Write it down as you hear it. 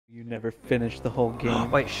You never finished the whole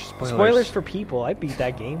game. Wait, spoilers. Spoilers for people. I beat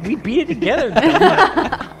that game. We beat it together,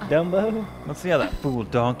 Dumbo. Let's see how that fool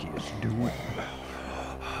donkey is doing.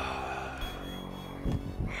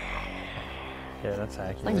 Yeah, that's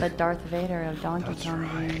accurate. Like the Darth Vader of Donkey Kong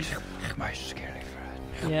games. My scary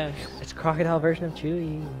friend. Yeah, it's a crocodile version of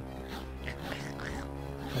Chewie.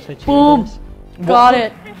 That's what Chewie Boom! does. Got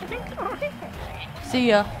it. See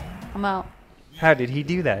ya. I'm out. How did he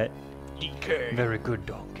do that? Very good,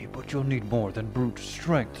 donkey, but you'll need more than brute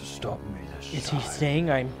strength to stop me this Is he saying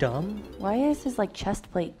I'm dumb? Why is his like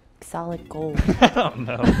chest plate solid gold? I don't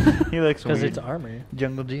know. He looks Because weird. it's armor.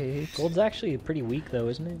 Jungle Jades. Gold's actually pretty weak though,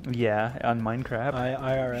 isn't it? Yeah, on Minecraft.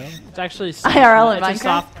 IRL. It's actually IRL in it's a Minecraft?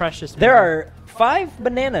 soft, precious. There metal. are 5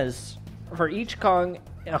 bananas for each Kong,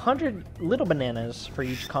 100 little bananas for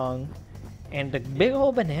each Kong, and a big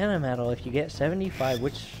old banana medal if you get 75,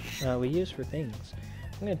 which we use for things.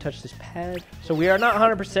 I'm gonna touch this pad. So we are not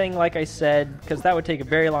 100%ing like I said, because that would take a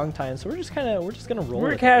very long time. So we're just gonna roll. We're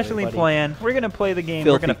with it, casually everybody. playing. We're gonna play the game.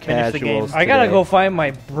 Filthy We're gonna finish the game. casuals. I gotta today. go find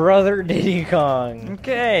my brother Diddy Kong.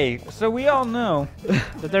 Okay, so we all know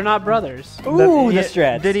That they're not brothers. Ooh, the that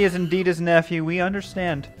strats. Diddy is indeed his nephew. We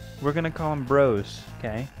understand. We're gonna call him bros.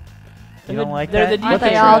 Okay. You don't like they're that? the Aren't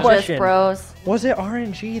What's they your all just question? bros? Was it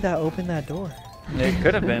RNG that opened that door? It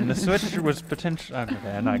could have been. The Switch was potential.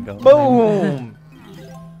 Okay, I'm not going. Boom!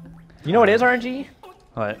 You know what is RNG?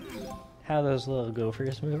 What? How those little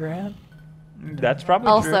gophers move around. That's probably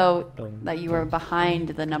true. Also, that you were behind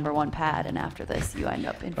the #1 pad, and after this, you end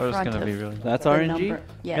up in Oh, it's front gonna of be really. That's the RNG? number.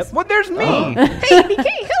 Yes. What? There's me. Hey, DK,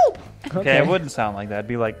 help! Okay, it wouldn't sound like that. It'd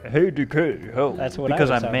be like, hey, DK, help. That's what I because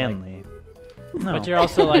would I'm sound manly. No. But you're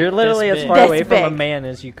also like You're literally this as big. far This away from a big. man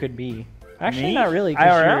as you could be. Actually, Me? not really. 'cause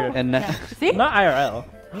IRL? you're- And Yeah. See? Not IRL.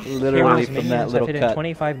 literally Heroes, from that minions little have hidden cut.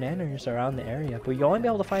 25 nanners around the area, but you'll only be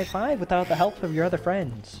able to fight 5 without the help of your other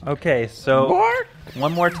friends. Okay, so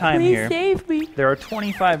one more time Please here. save me. There are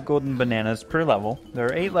 25 golden bananas per level. There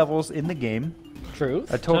are 8 levels in the game.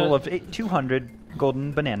 Truth. A total of 200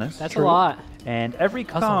 golden bananas. That's True. a lot. And every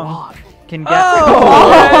That's a Kong lot. can get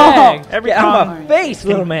Oh! every Get out of Kong my face,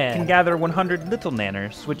 little can man. gather 100 little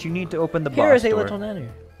nanners, which you need to open the Here boss is a door. little nanner.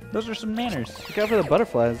 Those are some nanners. Look out for the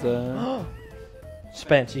butterflies.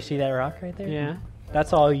 Spence, you see that rock right there? Yeah.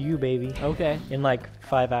 That's all you, baby. Okay. In like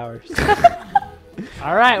 5 hours.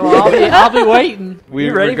 All right. Well, I'll be waiting.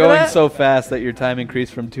 We're ready for going that? so fast that your time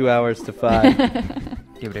increased from 2 hours to 5.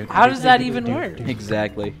 How does that even work?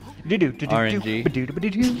 Exactly. RNG.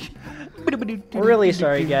 We're really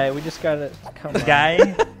sorry, guy. We just gotta come on. Guy.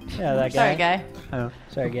 Yeah, that guy. Sorry, guy. Oh.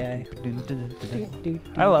 Sorry, guy.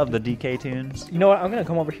 I love the DK tunes. You know what? I'm gonna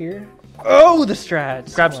come over here. Oh, the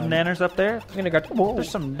strats. Grab Come some on. nanners up there. I'm gonna grab. Whoa. There's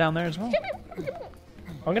some down there as well.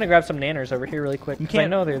 I'm gonna grab some nanners over here really quick. You 'cause I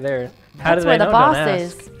can't- know they're there. How That's did where I know? the Don't boss ask.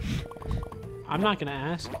 is. I'm not gonna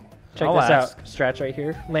ask. Check I'll this ask. out. Strats right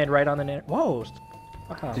here. Land right on the nanner. Whoa.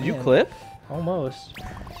 Oh, Did you man. clip? Almost.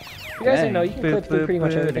 You guys didn't know you can clip through pretty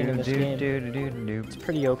much everything in this game. It's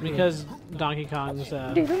pretty open. Because Donkey Kong's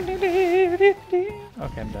Okay,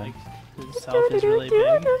 I'm done. itself is really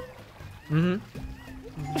big. Mm-hmm.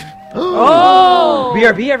 Oh!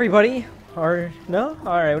 BRB, everybody. Or no?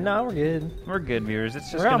 All right. No, we're good. We're good, viewers.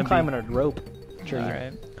 It's just We're gonna on climbing be. a rope. Sure. All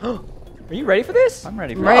right. Are you ready for this? I'm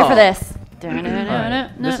ready I'm for ready it. for this.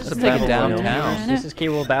 This is a Let's take battle it downtown. This is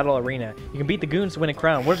KoopaCouple Battle Arena. You can beat the goons to win a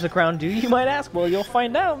crown. What does the crown do? You might ask. Well, you'll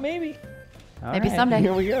find out, maybe. All Maybe right. someday.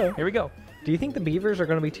 Here we go. Here we go. Do you think the beavers are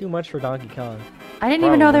going to be too much for Donkey Kong? I didn't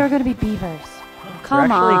even know Probably. they were going to be beavers. Come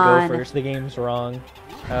They're actually on. gophers. The game's wrong.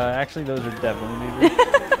 Actually, those are definitely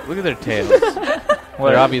beavers. Look at their tails.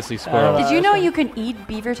 What? They're obviously squirrels. Did you know you can eat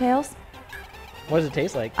beaver tails? What does it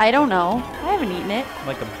taste like? I don't know. I haven't eaten it.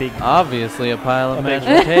 Like a big. Obviously a pile of A mashed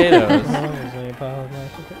big- potatoes.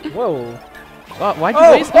 Whoa. Oh, why'd you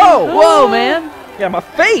Oh, waste oh, me? Whoa, man. Yeah, my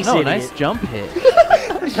face. No, idiot. nice jump hit.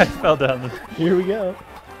 I fell down. Here we go.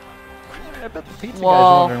 I bet the pizza Whoa.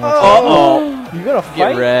 guy's wondering what's Oh, you gonna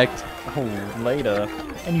Get fight? wrecked. Oh, later.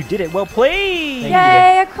 And you did it. Well played. Thank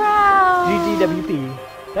Yay, a crown! GGWP.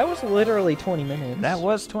 That was literally 20 minutes. That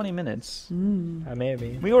was 20 minutes. I may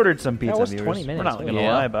be. We ordered some pizza, was viewers. 20 We're minutes, not gonna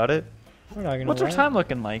yeah. lie about it. We're not gonna What's our lie. time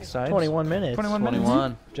looking like, Sides? 21 minutes. 21 minutes.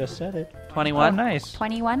 21. Just said it. Oh, 21. nice.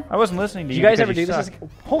 21? I wasn't listening to Did you. you guys because ever do this? suck.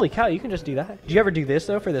 Holy cow, you can just do that. Did you ever do this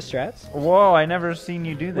though for the strats? Whoa, I never seen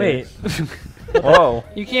you do Wait. this. Whoa.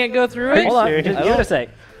 You can't go through Are it? you Hold on, serious? just give it a sec.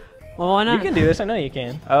 Well, why You not? can do this. I know you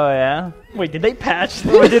can. Oh yeah. Wait, did they patch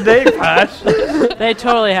What this? did they patch? They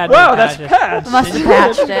totally had. Wow, to that's patch it. patched. Must have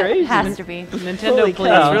patched it. Crazy. Has to be. Nintendo, Holy please.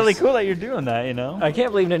 cow. It's really cool that you're doing that. You know. I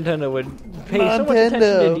can't believe Nintendo would pay so much attention to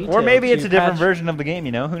Nintendo. detail. Or maybe it's to a different patch- version of the game.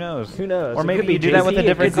 You know. Who knows? Who knows? Or It maybe could be you do that with a JP,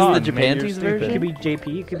 different it could be- This is the Maybe you're Japanese stupid. version? It could be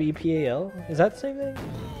JP, it could be PAL. Is that the same thing?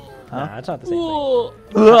 Huh? Nah, it's not the same thing.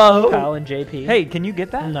 Whoa. PAL and JP. Hey, can you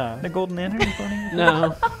get that? No. The golden nanner in front of you?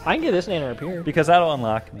 No. I can get this nanner up here. Because that'll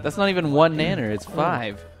unlock me. That's not even 1 nanner, it's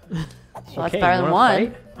 5. Well, that's Okay, better you than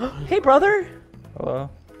wanna one. fight? Hey, brother. Hello.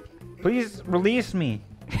 Please release me.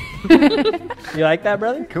 You like that,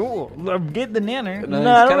 brother? Cool. Get the nanner. No, No, he's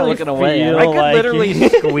I don't kinda really looking away. feel I could like literally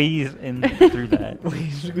it. squeeze in through that.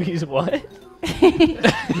 Squeeze what?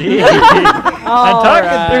 I'm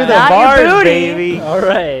talking through the Not your bars, booty. baby. All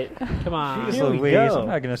right. Come on. Jeez Here we Louise, go. I'm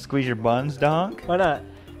not gonna squeeze your buns, donk. Why not?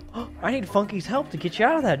 I need Funky's help to get you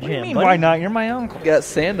out of that What do you jam. mean, buddy. why not? You're my uncle. Got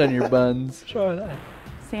sand on your buns. Try that.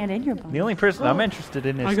 Sand in your bum. The only person I'm interested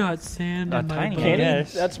in I is got sand in my tiny. butt. Candy?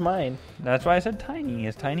 Yes. That's mine. That's why I said Tiny.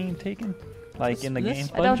 Is Tiny taken? Like in the That's game?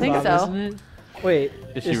 I don't think SpongeBob, so. Isn't it? Wait.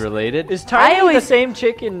 Is she related? Is Tiny the always- same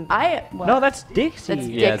chick in... Well, No, that's Dixie. That's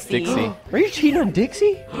Yeah, it's Dixie. Dixie. Are you cheating on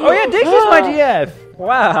Dixie? Oh yeah, Dixie's my GF.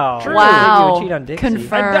 Wow. True. You Wow. would cheat on Dixie.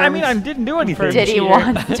 Confirmed. I mean, I didn't do anything. Diddy cheater.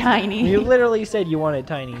 wants Tiny. You literally said you wanted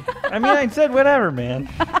Tiny. I mean, I said whatever, man.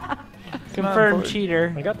 Confirmed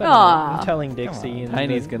cheater. I got that. Aw. I'm telling Dixie. And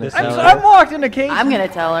Tiny's gonna this sell is- it. I'm locked in a cage. I'm gonna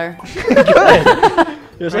tell her.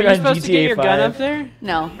 It's Are like you on supposed to get GTA your 5. gun up there?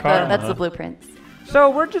 No, Karma. that's the blueprints. So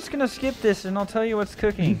we're just gonna skip this, and I'll tell you what's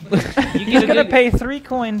cooking. You He's gonna pay 3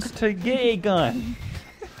 coins to get a gun.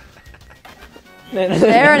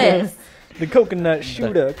 There it is. The coconut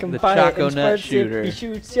shooter. the choco nut shooter. He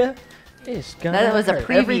shoots ya. It's gonna That was a hurt.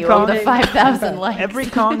 preview Kong- of the 5,000 likes. Every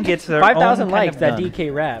Kong gets their 5,000 own kind likes. of That gun.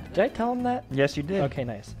 DK rap. Did I tell him that? Yes, you did. Okay,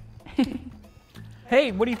 nice.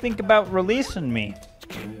 Hey, what do you think about releasing me?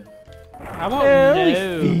 I won't I really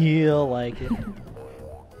know. feel like it.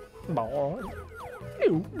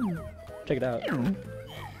 Check it out.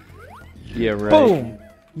 Yeah, right. Boom.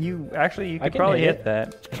 You actually, you I could can probably hit hit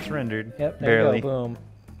that. It's rendered. Yep. There Barely. you go. Boom.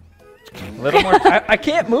 A little more. I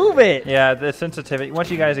can't move it. Yeah, the sensitivity. Once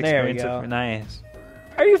you guys There we experience go. it, nice.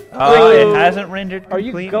 Are you? Oh, Wait, it hasn't rendered. Are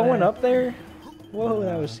you complete going yet. up there? Whoa,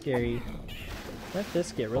 that was scary. Let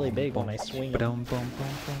this get really big when I swing. 'em. Ba-dum, bum, bum,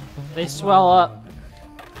 bum, bum, They bum. swell up.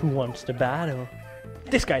 Who wants to battle?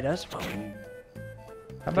 This guy does.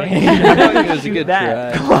 How about Dang. you? How about you It was a shoot good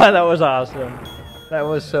that? try. Come on, that was awesome. That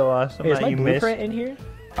was so awesome. Hey, is that my you missed. blueprint in here?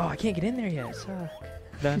 Oh, I can't get in there yet. Suck.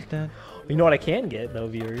 Dun, dun. You know what I can get though,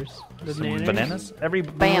 viewers? The Some nanners? bananas. Every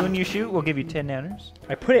Bam. balloon you shoot will give you 10 nanners.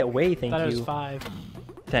 I put it away. Thank Thought it was you. 5.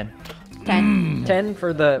 10. 10. 10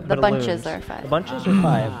 for the The balloons. bunches are 5. The bunches are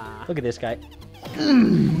 5. Look at this guy.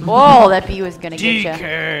 Whoa, that bee was gonna get you.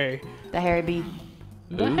 DK. The hairy bee.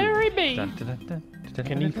 The hairy bee. Dun, dun, dun, dun, dun, Can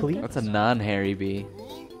dun, you dun, please? That's a non-hairy bee.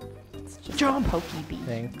 It's just a pokey bee.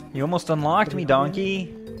 Thing. dun. You almost unlocked me,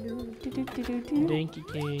 donkey. Do-do-do-do-do. Dinky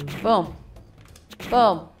King. Boom.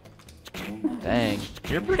 Boom. Dang.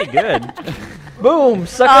 You're pretty good. Boom!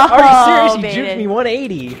 Sucker! Oh, Are you serious? You juked baby. me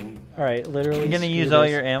 180. All right, literally. You're gonna screw use all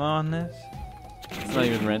this. your ammo on this? It's not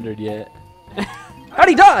even rendered yet. How'd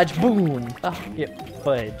he dodge? Boom! Oh, Get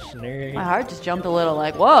fudge, nerd. my heart just jumped a little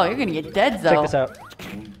like, whoa, you're gonna get dead, Check Zo. this out.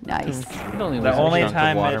 Nice. It only The loses a only chunk of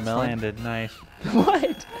time it's watermelon. landed. Nice.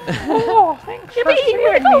 What? I'm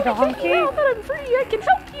free, I can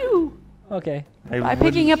help you. Okay. By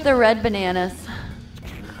picking up the red bananas.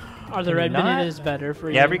 Are the red Not- bananas better for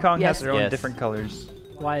you? Yeah, every Kong Yes. has their own Yes. different colors.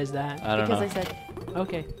 Why is that? I don't Because know. I said,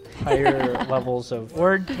 Okay. Higher levels of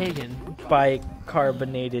Word taken.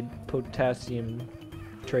 bicarbonated potassium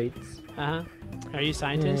traits. Uh-huh. Are you Mm,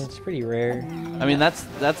 scientist? it's pretty rare. I mean, that's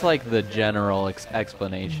like the general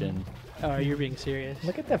explanation. Oh, you're being serious.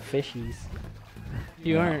 Look at the fishies.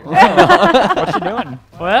 You aren't. What you doing?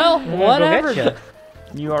 Well, I'm gonna whatever. go get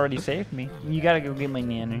You already saved me. You gotta go get my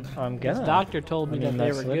nanny. ya. I'm This gonna. doctor told me I mean, that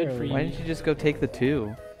they that's were good for literally- you. Why didn't you just go take the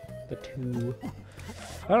 2? The 2.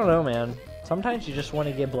 I don't know, man. Sometimes you just want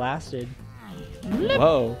to get blasted.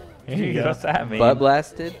 Whoa. There you go. What's that mean? Butt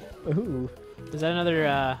blasted? Ooh. Is that another,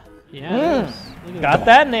 yeah. Mm. Look at Got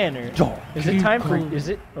that nanner. Is it time for? Is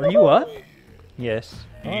it? Are you up? Yes.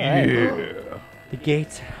 All right. The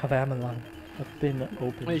gates of Amalon have been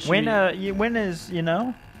opened. Wait, should When we- when is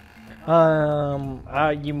when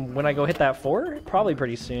I go hit that 4, probably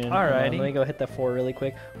pretty soon. Hold on, Alrighty. let me go hit that 4 really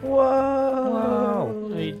quick. Whoa.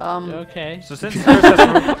 Wait, Um, okay. So since Chris has,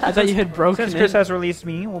 I thought you had broken since it. Chris has released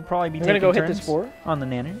me, we'll probably be I'm gonna taking go hit this turns 4. on the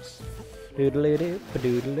nanners. Doodle-doo,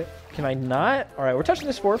 ba-doodle-doo. Can I not? All right, we're touching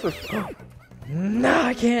this 4 for. No,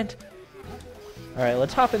 I can't. All right,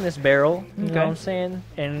 let's hop in this barrel. You know Okay. what I'm saying?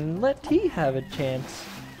 And let T have a chance.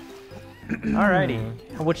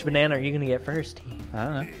 Alrighty. Which banana are you gonna get first, T? I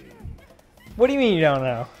don't know. What do you mean you don't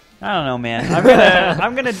know? I don't know, man.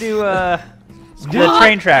 I'm gonna do the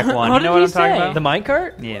train track one. What You know did what he I'm talking say? about? The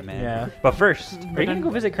minecart? Yeah, man. Yeah. But first, Are you gonna go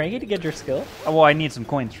visit Cranky to get your skill? well, I need some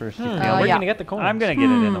coins first. Where yeah. are you gonna get the coins? I'm gonna get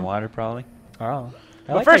it in the water probably. Oh.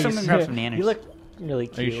 But first I'm gonna grab some nanners. You look really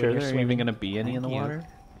cute. Are you when sure you're there swimming. even gonna be any in the Thank you. water?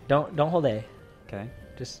 Don't hold A. Okay.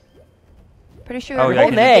 Just Pretty sure Oh, if yeah, you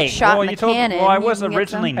hold get A. shot Well, in the you told- cannon. well, I you was can get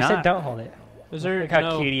originally some. not. I said don't hold it. Is there Look how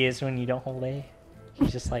no? cute he is when you don't hold A.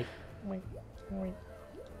 He's just like.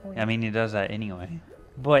 I mean, he does that anyway.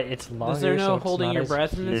 But it's longer. Is there so no it's holding not your as-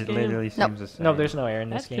 breath in this It game? literally Nope. seems the same. No, there's no air in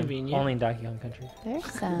this That's game. convenient. Only in Donkey Kong Country. There's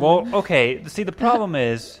some. Well, okay. See, the problem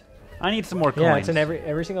is, I need some more coins. Yeah, it's in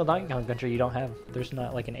every single Donkey Kong Country. You don't have. There's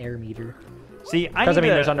not like an air meter. See, Because I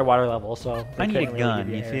mean, there's a, underwater levels, so I they need a couldn't really gun.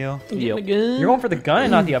 give You air. feel? Get Yep. the gun. You're going for the gun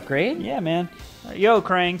and not the upgrade. Yeah, man. Yo,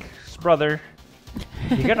 Crank, brother.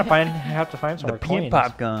 You gotta find. You have to find some The more pin coins.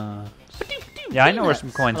 pop gun. Yeah, I know where some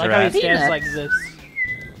I coins like are how he at. stands Peanuts. like this.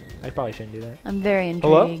 I probably shouldn't do that. I'm very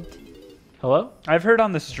Hello? intrigued. Hello? I've heard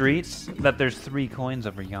on the streets that there's 3 coins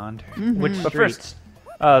over yonder. Which But streets? first,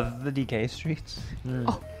 the DK streets.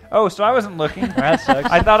 Mm. Oh, so I wasn't looking. That sucks.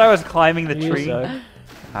 I thought I was climbing the You tree. suck.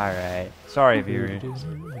 All right. Sorry, viewers.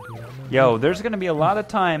 Yo, there's gonna be a lot of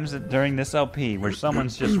times during this LP where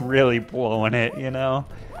someone's just really blowing it. You know,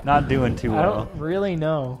 not doing too I well. don't really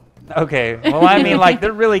know. Okay. Well, I mean, like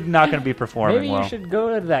they're really not gonna be performing Maybe well. you should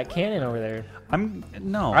go to that cannon over there.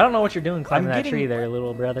 No. I don't know what you're doing climbing that getting- tree there,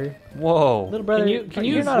 little brother. Whoa. Little brother, Can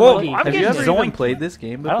you- you're not a Whoa, monkey. I'm Have you getting ever even zoinked. played this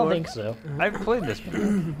game before? I don't think so. I've played this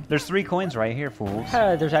before. There's 3 coins right here, fools.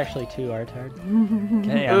 There's actually 2, Artard.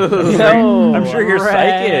 Okay, I'm sure you're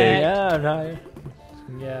psychic. Yeah, I'm not.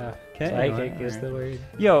 Yeah. Okay, Psychic alright. is the word.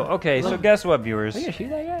 Yo, okay, so guess what, viewers? Are you gonna shoot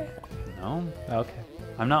that guy? No, Okay.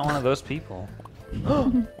 I'm not one of those people.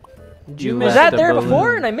 Did you You miss Was left that a there balloon.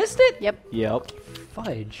 before and I missed it? Yep. Yep.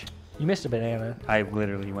 Fudge. You missed a banana. I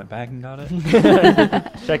literally went back and got it.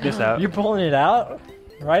 Check this out. You're pulling it out?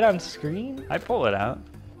 Right on screen? I pull it out.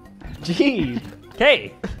 Gee.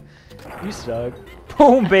 Okay. You suck.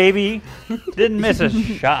 Boom, baby. Didn't miss a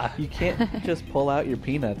shot. You can't just pull out your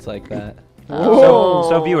peanuts like that.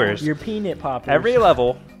 So viewers, Your peanut poppers. every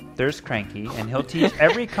level there's Cranky, and he'll teach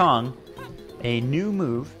every Kong a new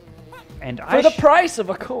move. And For the price of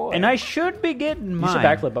a coin. and I should be getting You mine. should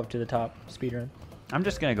backflip up to the top. Speedrun. I'm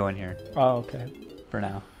just gonna go in here Oh, okay. for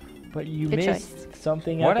now. But you Good missed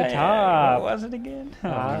something What at the top. What was it again? I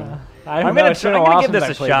don't I'm know. gonna It's been try- a I'm gonna while give since this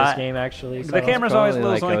I a played shot. This game actually. The camera's always a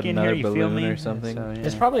little Probably like zoinky in here. another You feel balloon me? or something. So, yeah.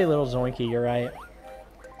 It's probably a little zoinky. You're right.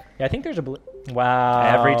 Yeah, I think there's a blue. Wow.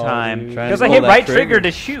 Every time dude. Try and because I pull hit that right trigger. trigger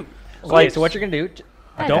to shoot. Okay, so what you're gonna do?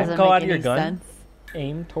 That Don't doesn't go make out of your any gun. sense.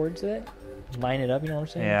 Aim towards it. Line it up. You know what I'm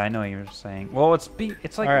saying? Yeah, I know what you're saying. Well, it's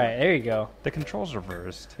like All right. There you go. the controls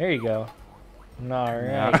reversed. There you go. All right.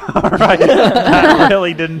 Yeah. All right. That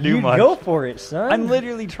really didn't do You much. go for it, son. I'm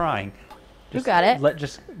literally trying. You got it.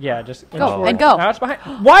 Just Go, for and it. go. Now it's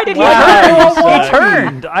behind. Why did he Wow, turn? he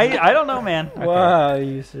turned. I don't know, man. Okay. Wow,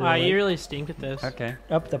 you Wow, you silly. really stink at this. Okay.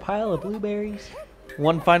 Up the pile of blueberries.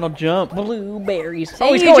 One final jump. Blueberries. See,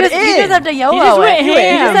 Oh, he's you going just, in. You just have to YOLO just it. went You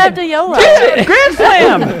ham. just have to YOLO Dude, it. Grand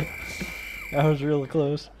Slam! That was real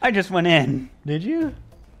close. I just went in. Did you?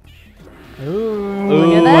 Ooh.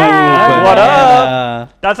 Look at that. What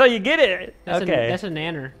up? That's how you get it. That's Okay. that's a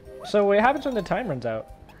nanner. So what happens when the time runs out?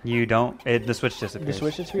 You don't. The switch disappears. The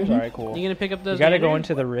switch disappears? Alright, cool. You gonna pick up those? You gotta go nanners?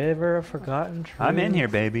 into the river of forgotten truth. I'm in here,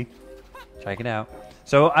 baby. Check it out.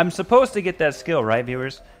 So I'm supposed to get that skill, right,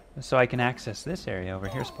 viewers? So I can access this area over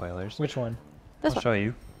here. Spoilers. Which one? This I'll one. show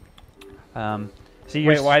you. See,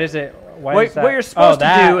 you're Wait, why does it... Why What, is that? what you're supposed to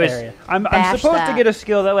that do is area. I'm Bash supposed to that. get a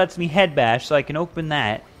skill that lets me head bash, so I can open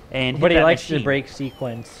that and. But hit he that likes to machine. break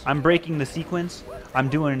sequence. I'm breaking the sequence. I'm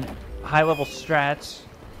doing high level strats.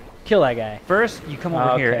 Kill that guy. First, you come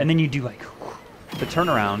over here, Okay. and then you do like the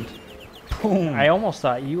turnaround. Boom. I almost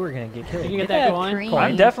thought you were gonna get killed. You can get that coin? green.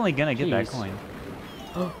 I'm definitely gonna get that Jeez.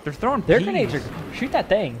 coin. They're throwing. Their peas. grenades are... Shoot that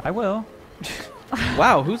thing. I will.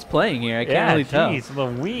 Wow, who's playing here? I can't Yeah, really tell. jeez,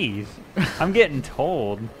 Louise. I'm getting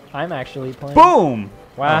told. I'm actually playing. Boom.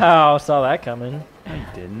 Wow, saw that coming. No, you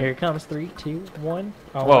didn't. Here comes 3, 2, 1.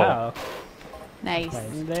 Oh, Whoa. wow. Nice.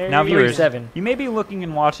 There Now, you viewers, 7. you may be looking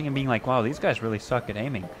and watching and being like, "Wow, these guys really suck at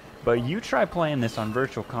aiming." But you try playing this on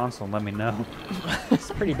Virtual Console, and let me know.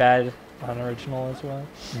 It's pretty bad on original as well.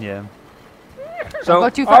 Yeah. Don't go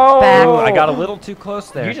too far back. I got a little too close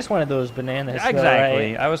there. You just wanted those bananas. though,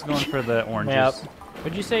 exactly. right? I was going for the oranges. Yep.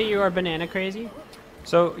 Would you say you are banana crazy?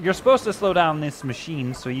 So you're supposed to slow down this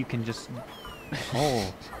machine so you can just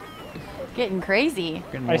Oh. Getting crazy.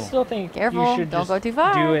 I still think Careful, you should don't just go too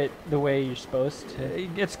far. do it the way you're supposed to.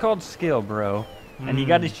 It's called skill, bro. And you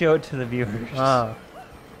got to show it to the viewers. Ah.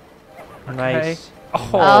 Nice. Oh,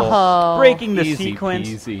 Oh. breaking the Easy sequence.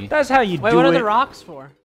 peasy. That's how you Wait, do what it. are the rocks for?